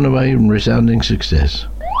with runaway and resounding success.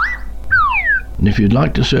 And if you'd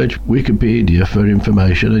like to search Wikipedia for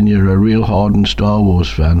information and you're a real hardened Star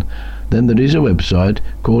Wars fan, then there is a website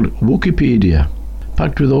called Wikipedia,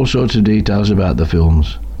 packed with all sorts of details about the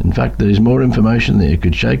films. In fact, there is more information than you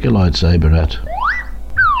could shake a lightsaber at.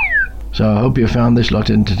 So I hope you found this lot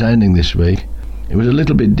entertaining this week. It was a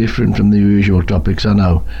little bit different from the usual topics, I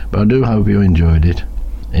know, but I do hope you enjoyed it.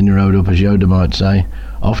 In the road up, as Yoda might say,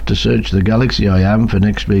 off to search the galaxy I am for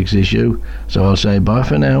next week's issue, so I'll say bye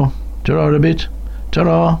for now. Ta-ra a bit.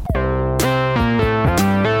 Ta-ra!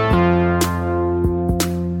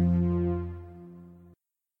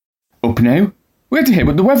 Up now, we're to hear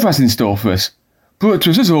what the weather has in store for us. Brought to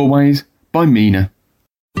us as always by Mina.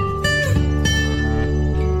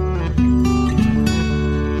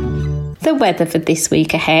 The weather for this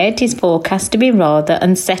week ahead is forecast to be rather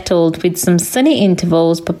unsettled, with some sunny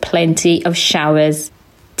intervals but plenty of showers.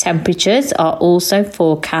 Temperatures are also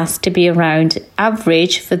forecast to be around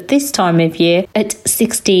average for this time of year at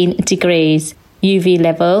 16 degrees. UV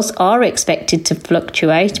levels are expected to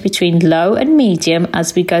fluctuate between low and medium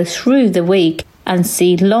as we go through the week and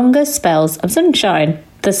see longer spells of sunshine.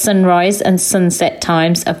 The sunrise and sunset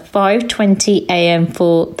times are 5:20 a.m.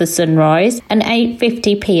 for the sunrise and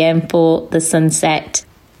 8:50 p.m. for the sunset.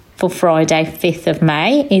 For Friday 5th of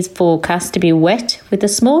May is forecast to be wet with a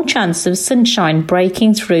small chance of sunshine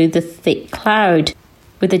breaking through the thick cloud.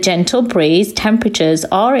 With a gentle breeze, temperatures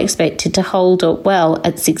are expected to hold up well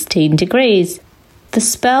at 16 degrees. The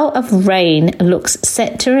spell of rain looks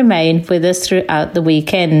set to remain with us throughout the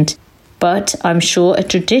weekend. But I'm sure a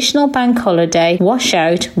traditional bank holiday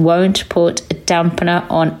washout won't put a dampener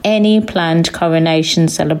on any planned coronation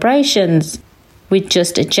celebrations. With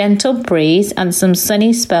just a gentle breeze and some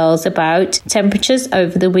sunny spells about, temperatures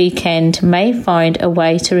over the weekend may find a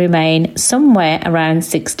way to remain somewhere around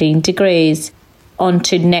 16 degrees. On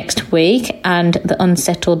to next week, and the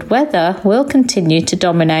unsettled weather will continue to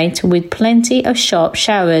dominate with plenty of sharp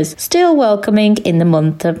showers, still welcoming in the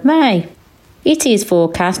month of May. It is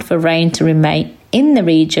forecast for rain to remain in the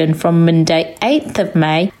region from Monday 8th of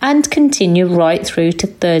May and continue right through to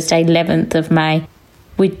Thursday 11th of May.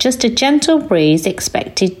 With just a gentle breeze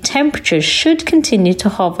expected, temperatures should continue to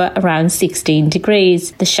hover around 16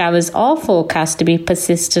 degrees. The showers are forecast to be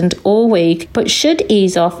persistent all week, but should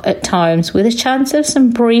ease off at times with a chance of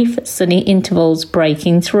some brief sunny intervals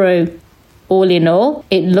breaking through. All in all,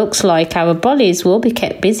 it looks like our bodies will be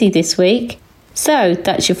kept busy this week. So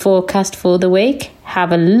that's your forecast for the week.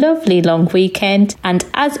 Have a lovely long weekend and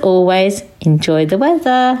as always, enjoy the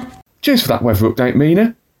weather. Cheers for that weather update,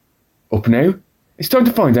 Mina. Up now, it's time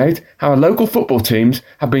to find out how our local football teams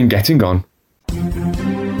have been getting on.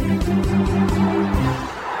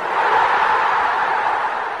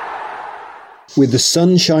 With the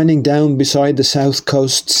sun shining down beside the south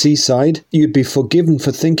coast seaside, you'd be forgiven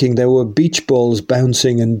for thinking there were beach balls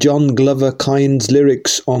bouncing and John Glover Kind's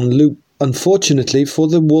lyrics on loop. Unfortunately for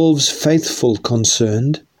the Wolves' faithful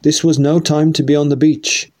concerned, this was no time to be on the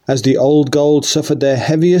beach, as the Old Gold suffered their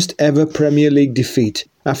heaviest ever Premier League defeat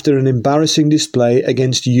after an embarrassing display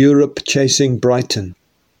against Europe-chasing Brighton.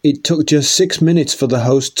 It took just 6 minutes for the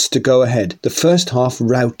hosts to go ahead. The first half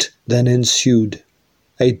rout then ensued.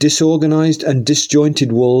 A disorganised and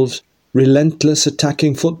disjointed Wolves, relentless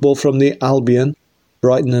attacking football from the Albion,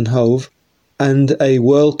 Brighton and Hove, and a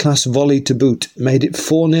world-class volley to boot made it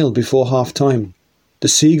 4-0 before half-time. The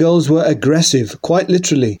Seagulls were aggressive, quite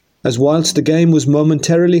literally, as whilst the game was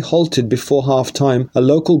momentarily halted before half-time, a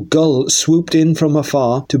local gull swooped in from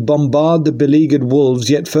afar to bombard the beleaguered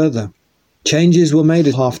Wolves yet further. Changes were made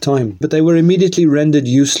at half-time, but they were immediately rendered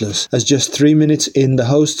useless, as just 3 minutes in the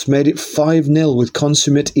hosts made it 5-0 with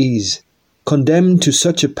consummate ease. Condemned to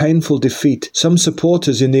such a painful defeat, some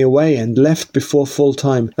supporters in the away end left before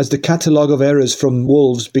full-time, as the catalogue of errors from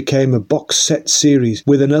Wolves became a box-set series,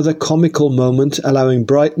 with another comical moment allowing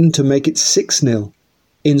Brighton to make it 6-0.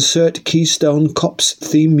 Insert Keystone Cops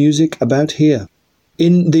theme music about here.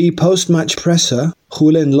 In the post-match presser,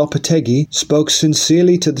 Julen Lopetegui spoke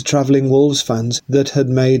sincerely to the travelling Wolves fans that had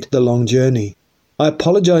made the long journey. I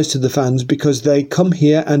apologise to the fans because they come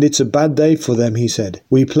here and it's a bad day for them, he said.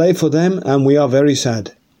 We play for them and we are very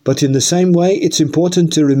sad. But in the same way, it's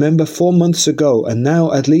important to remember 4 months ago, and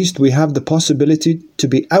now at least we have the possibility to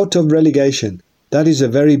be out of relegation. That is a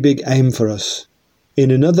very big aim for us. In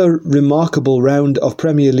another remarkable round of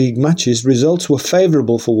Premier League matches, results were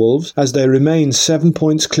favourable for Wolves as they remain 7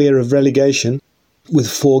 points clear of relegation with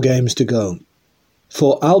 4 games to go.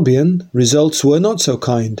 For Albion, results were not so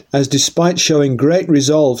kind, as despite showing great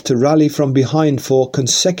resolve to rally from behind for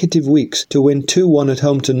consecutive weeks to win 2-1 at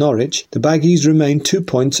home to Norwich, the Baggies remain 2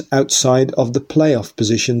 points outside of the playoff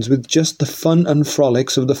positions with just the fun and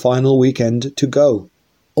frolics of the final weekend to go.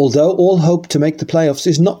 Although all hope to make the playoffs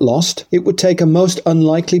is not lost, it would take a most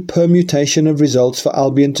unlikely permutation of results for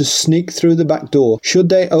Albion to sneak through the back door should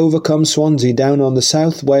they overcome Swansea down on the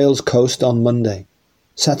South Wales coast on Monday.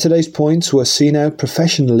 Saturday's points were seen out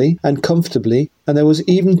professionally and comfortably, and there was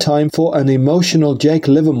even time for an emotional Jake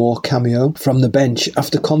Livermore cameo from the bench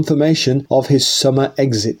after confirmation of his summer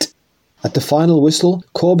exit. At the final whistle,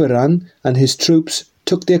 Corberan and his troops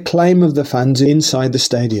took the acclaim of the fans inside the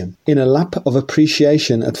stadium, in a lap of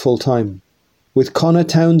appreciation at full time. With Connor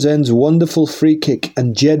Townsend's wonderful free kick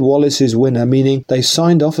and Jed Wallace's winner, meaning they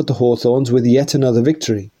signed off at the Hawthorns with yet another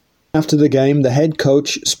victory. After the game, the head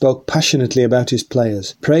coach spoke passionately about his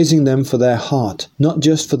players, praising them for their heart, not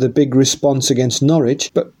just for the big response against Norwich,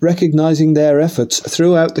 but recognising their efforts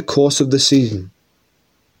throughout the course of the season.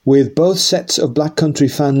 With both sets of Black Country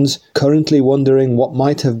fans currently wondering what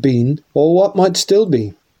might have been, or what might still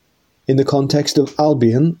be. In the context of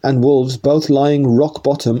Albion and Wolves both lying rock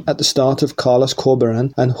bottom at the start of Carlos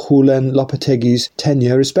Corberan and Julen Lopetegui's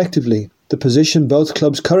tenure respectively. The position both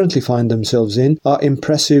clubs currently find themselves in are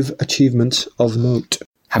impressive achievements of note.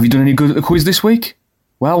 Have you done any good at the quiz this week?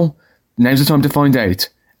 Well, now's the time to find out,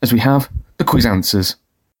 as we have the quiz answers.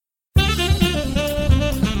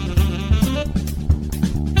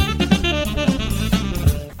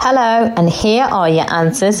 Hello, and here are your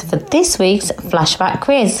answers for this week's flashback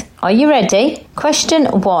quiz. Are you ready? Question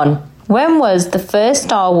 1. When was the first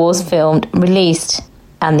Star Wars film released?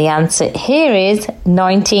 And the answer here is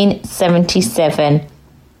 1977.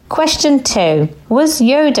 Question 2. Was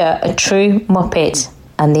Yoda a true Muppet?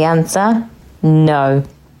 And the answer, no.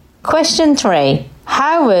 Question 3.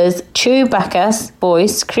 How was Chewbacca's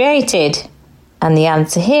voice created? And the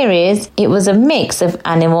answer here is, it was a mix of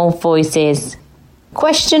animal voices.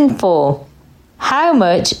 Question 4. How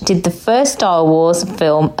much did the first Star Wars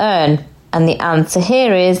film earn? And the answer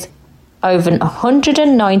here is over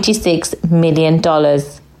 $196 million.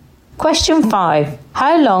 Question 5.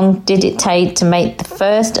 How long did it take to make the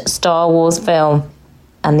first Star Wars film?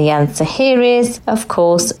 And the answer here is, of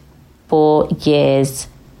course, 4 years.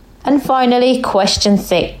 And finally, question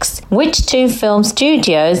 6. Which 2 film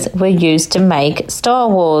studios were used to make Star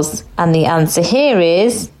Wars? And the answer here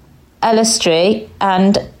is Elstree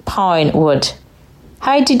and Pinewood.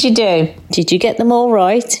 How did you do? Did you get them all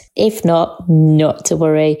right? If not, not to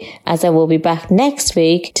worry, as I will be back next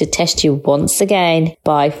week to test you once again.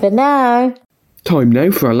 Bye for now. Time now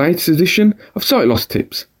for our latest edition of Sight Loss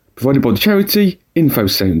Tips, provided by the charity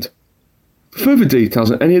InfoSound. For further details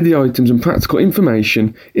on any of the items and practical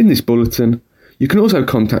information in this bulletin, you can also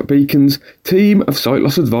contact Beacon's team of sight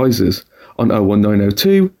loss advisors on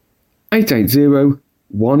 01902 880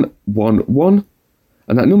 111,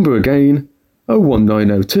 and that number again,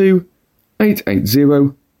 01902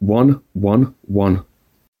 880 111.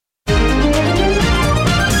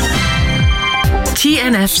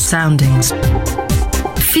 TNF Soundings.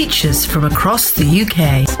 Features from across the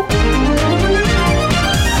UK.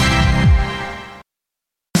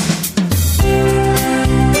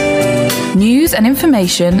 News and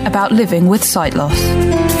information about living with sight loss.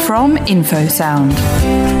 From InfoSound.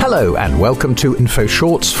 Hello and welcome to Info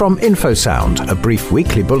Shorts from InfoSound, a brief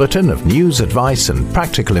weekly bulletin of news, advice and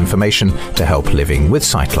practical information to help living with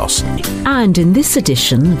sight loss. And in this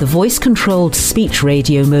edition, the voice-controlled speech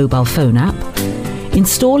radio mobile phone app,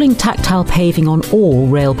 installing tactile paving on all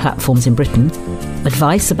rail platforms in Britain,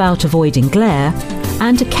 advice about avoiding glare,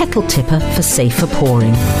 and a kettle tipper for safer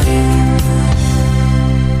pouring.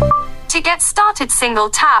 To get started, single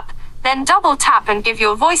tap, then double tap and give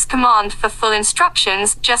your voice command. For full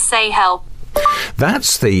instructions, just say help.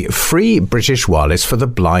 That's the free British Wireless for the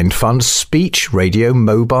Blind Fund speech radio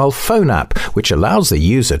mobile phone app, which allows the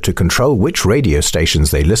user to control which radio stations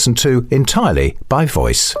they listen to entirely by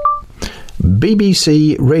voice.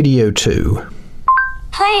 BBC Radio 2.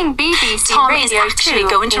 Playing BBC Tom Radio is actually 2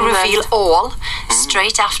 going to England. reveal all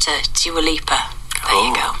straight after Dua Lipa. There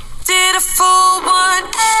you go. Did a full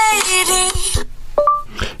 180.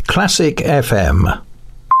 Classic FM.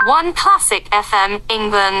 1 Classic FM,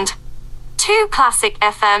 England. 2 Classic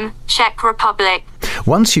FM, Czech Republic.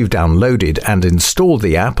 Once you've downloaded and installed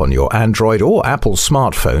the app on your Android or Apple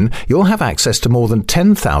smartphone, you'll have access to more than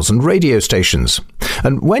 10,000 radio stations.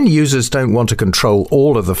 And when users don't want to control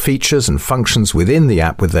all of the features and functions within the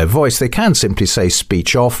app with their voice, they can simply say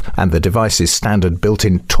speech off and the device's standard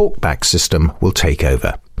built-in talkback system will take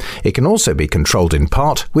over. It can also be controlled in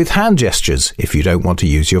part with hand gestures if you don't want to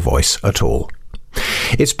use your voice at all.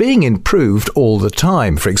 It's being improved all the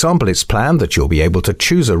time. For example, it's planned that you'll be able to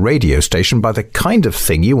choose a radio station by the kind of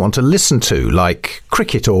thing you want to listen to, like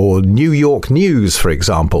cricket or New York news, for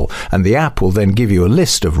example, and the app will then give you a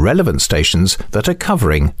list of relevant stations that are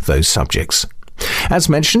covering those subjects. As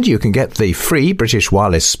mentioned, you can get the free British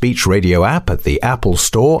Wireless speech radio app at the Apple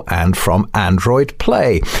Store and from Android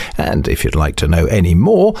Play. And if you'd like to know any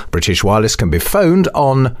more, British Wireless can be phoned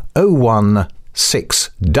on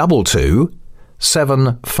 01622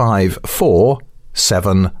 754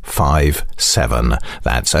 757.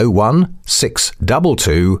 That's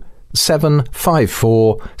 01622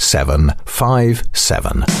 754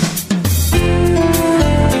 757.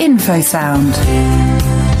 InfoSound.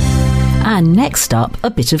 And next up,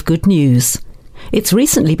 a bit of good news. It's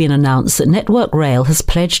recently been announced that Network Rail has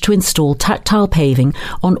pledged to install tactile paving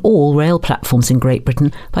on all rail platforms in Great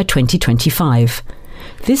Britain by 2025.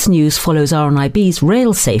 This news follows RNIB's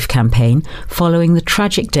Rail Safe campaign following the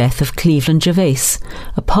tragic death of Cleveland Gervais,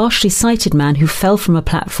 a partially sighted man who fell from a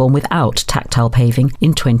platform without tactile paving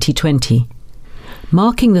in 2020.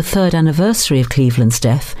 Marking the 3rd anniversary of Cleveland's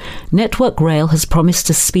death, Network Rail has promised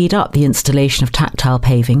to speed up the installation of tactile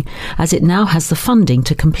paving, as it now has the funding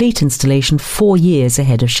to complete installation 4 years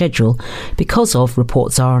ahead of schedule because of,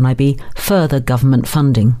 reports RNIB, further government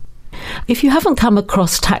funding. If you haven't come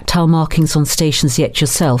across tactile markings on stations yet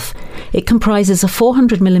yourself, it comprises a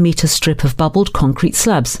 400mm strip of bubbled concrete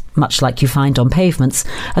slabs, much like you find on pavements,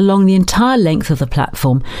 along the entire length of the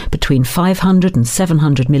platform, between 500 and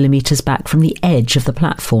 700mm back from the edge of the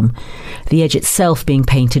platform, the edge itself being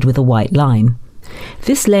painted with a white line.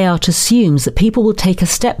 This layout assumes that people will take a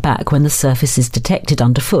step back when the surface is detected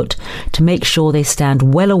underfoot to make sure they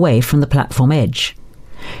stand well away from the platform edge.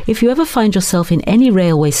 If you ever find yourself in any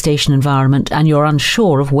railway station environment and you're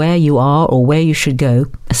unsure of where you are or where you should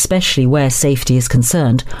go, especially where safety is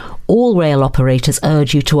concerned, all rail operators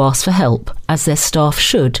urge you to ask for help, as their staff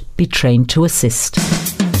should be trained to assist.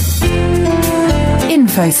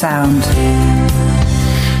 InfoSound.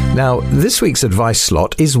 Now, this week's advice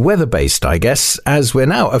slot is weather-based, I guess. As we're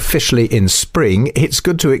now officially in spring, it's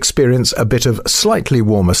good to experience a bit of slightly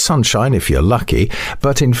warmer sunshine if you're lucky.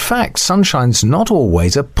 But in fact, sunshine's not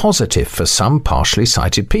always a positive for some partially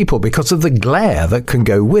sighted people because of the glare that can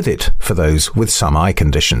go with it for those with some eye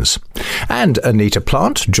conditions. And Anita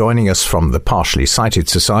Plant, joining us from the Partially Sighted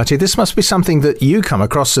Society, this must be something that you come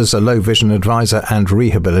across as a low vision advisor and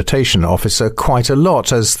rehabilitation officer quite a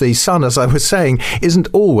lot, as the sun, as I was saying, isn't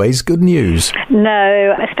always good news.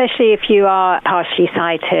 No, especially if you are partially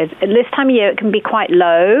sighted. At this time of year it can be quite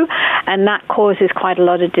low, and that causes quite a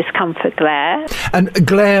lot of discomfort glare. And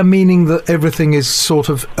glare meaning that everything is sort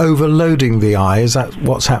of overloading the eye, is that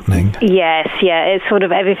what's happening? Yes, it's sort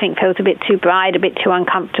of everything feels a bit too bright, a bit too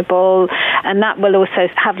uncomfortable, and that will also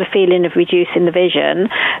have the feeling of reducing the vision.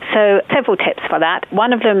 So several tips for that.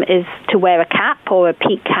 One of them is to wear a cap or a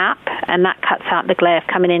peak cap, and that cuts out the glare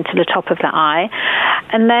coming into the top of the eye.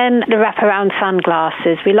 And then the wraparound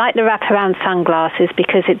sunglasses. We like the wraparound sunglasses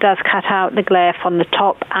because it does cut out the glare from the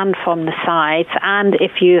top and from the sides. And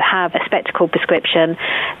if you have a spectacle prescription,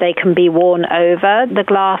 they can be worn over the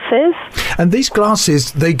glasses. And these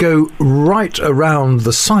glasses, they go right around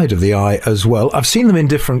the side of the eye as well. I've seen them in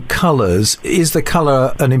different colours. Is the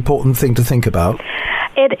colour an important thing to think about?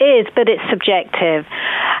 It is, but it's subjective.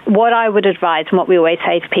 What I would advise, and what we always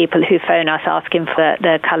say to people who phone us asking for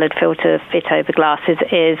the coloured filter fit over glasses,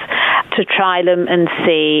 is to try them and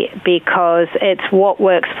see, because it's what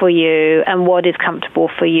works for you and what is comfortable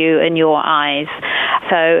for you and your eyes.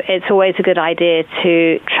 So it's always a good idea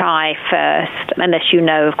to try first, unless you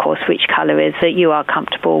know, of course, which colour is that you are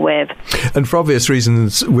comfortable with. And for obvious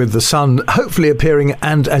reasons, with the sun hopefully appearing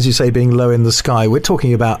and, as you say, being low in the sky, we're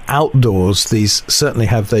talking about outdoors. These certainly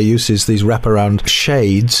have their uses, these wraparound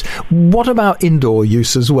shades. What about indoor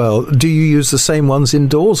use as well? Do you use the same ones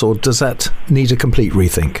indoors, or does that need a complete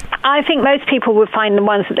rethink? I think most people would find the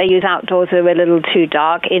ones that they use outdoors are a little too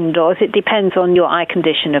dark indoors. It depends on your eye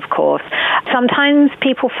condition, of course. Sometimes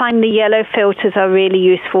people find the yellow filters are really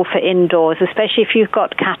useful for indoors, especially if you've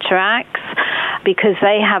got cataracts, because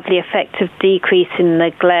they have the effect of decreasing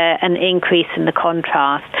the glare and increasing the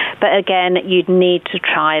contrast. But again, you'd need to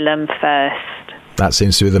try them first. That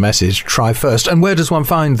seems to be the message. Try first. And where does one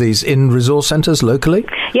find these? In resource centres locally?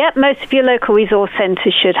 Yep, most of your local resource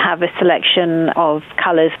centres should have a selection of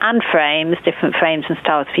colours and frames, different frames and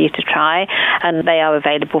styles for you to try, and they are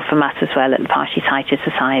available from us as well at the Partially Sighted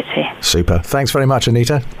Society. Super. Thanks very much,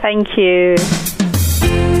 Anita. Thank you.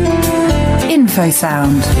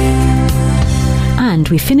 Infosound. And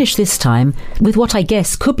we finish this time with what I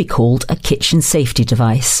guess could be called a kitchen safety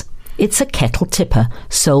device. It's a kettle tipper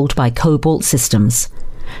sold by Cobalt Systems.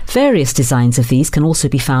 Various designs of these can also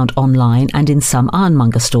be found online and in some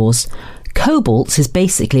ironmonger stores. Cobalt's is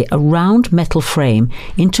basically a round metal frame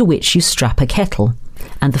into which you strap a kettle,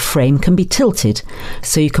 and the frame can be tilted,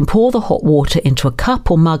 so you can pour the hot water into a cup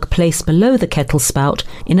or mug placed below the kettle spout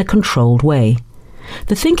in a controlled way.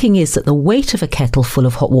 The thinking is that the weight of a kettle full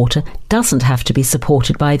of hot water doesn't have to be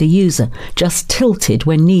supported by the user, just tilted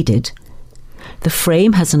when needed. The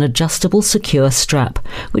frame has an adjustable secure strap,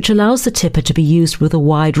 which allows the tipper to be used with a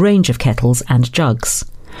wide range of kettles and jugs.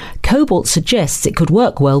 Cobalt suggests it could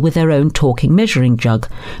work well with their own talking measuring jug,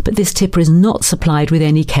 but this tipper is not supplied with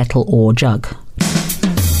any kettle or jug.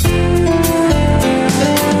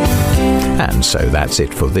 And so that's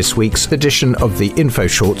it for this week's edition of the Info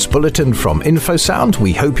Shorts Bulletin from Infosound.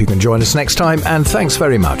 We hope you can join us next time, and thanks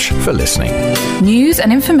very much for listening. News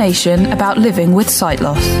and information about living with sight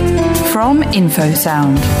loss from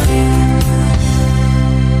Infosound.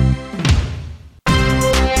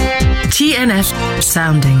 TNF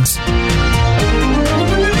Soundings.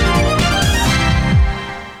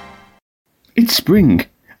 It's spring,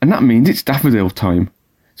 and that means it's daffodil time.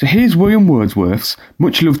 So here's William Wordsworth's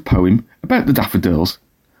much-loved poem about the daffodils,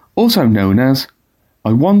 also known as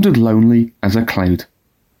I Wandered Lonely as a Cloud.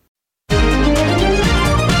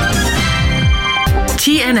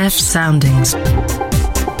 TNF Soundings.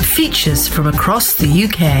 Features from across the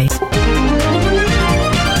UK.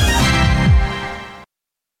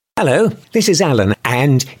 Hello, this is Alan,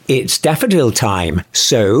 and it's daffodil time.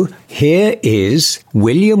 So here is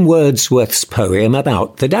William Wordsworth's poem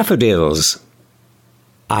about the daffodils.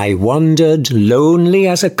 I wandered lonely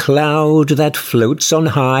as a cloud that floats on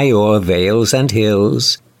high o'er vales and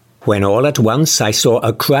hills, when all at once I saw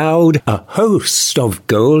a crowd, a host of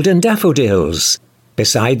golden daffodils,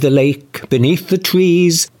 beside the lake, beneath the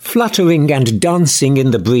trees, fluttering and dancing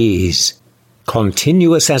in the breeze.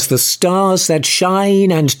 Continuous as the stars that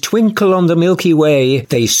shine and twinkle on the Milky Way,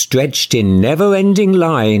 they stretched in never-ending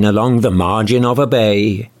line along the margin of a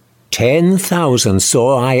bay. 10,000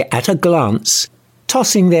 saw I at a glance,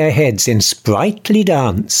 tossing their heads in sprightly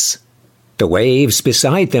dance. The waves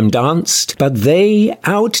beside them danced, but they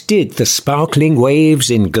outdid the sparkling waves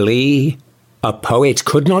in glee. A poet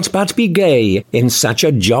could not but be gay in such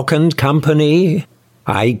a jocund company.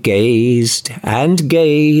 I gazed and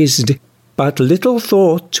gazed, but little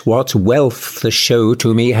thought what wealth the show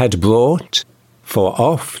to me had brought. For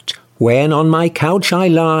oft, when on my couch I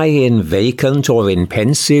lie in vacant or in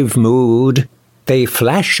pensive mood, they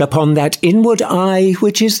flash upon that inward eye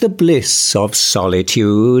which is the bliss of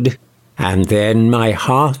solitude. And then my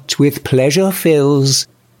heart with pleasure fills,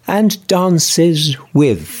 and dances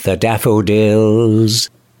with the daffodils.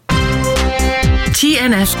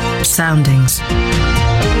 TNF Soundings.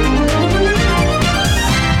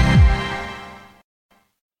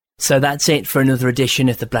 So that's it for another edition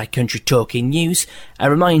of the Black Country Talking News.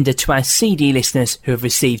 A reminder to our CD listeners who have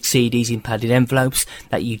received CDs in padded envelopes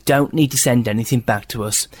that you don't need to send anything back to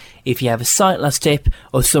us. If you have a sight loss tip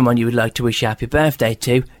or someone you would like to wish a happy birthday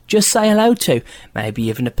to, just say hello to, maybe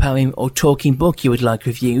even a poem or talking book you would like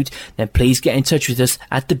reviewed, then please get in touch with us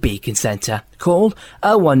at the Beacon Centre. Call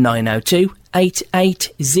 01902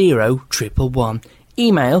 880 111.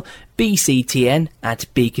 Email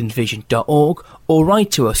bctn@beaconvision.org or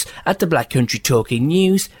write to us at the Black Country Talking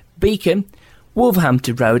News, Beacon,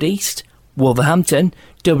 Wolverhampton Road East, Wolverhampton,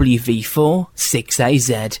 WV4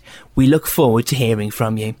 6AZ. We look forward to hearing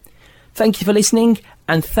from you. Thank you for listening,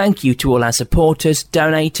 and thank you to all our supporters,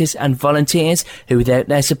 donators and volunteers who without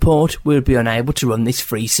their support we would be unable to run this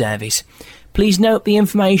free service. Please note the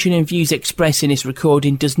information and views expressed in this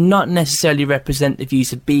recording does not necessarily represent the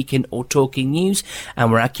views of Beacon or Talking News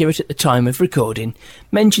and were accurate at the time of recording.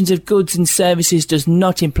 Mentions of goods and services does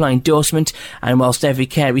not imply endorsement, and whilst every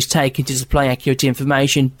care is taken to supply accurate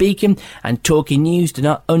information, Beacon and Talking News do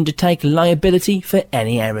not undertake liability for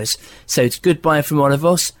any errors. So it's goodbye from all of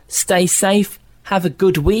us. Stay safe, have a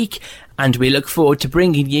good week, and we look forward to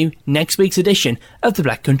bringing you next week's edition of the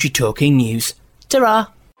Black Country Talking News. Ta-ra!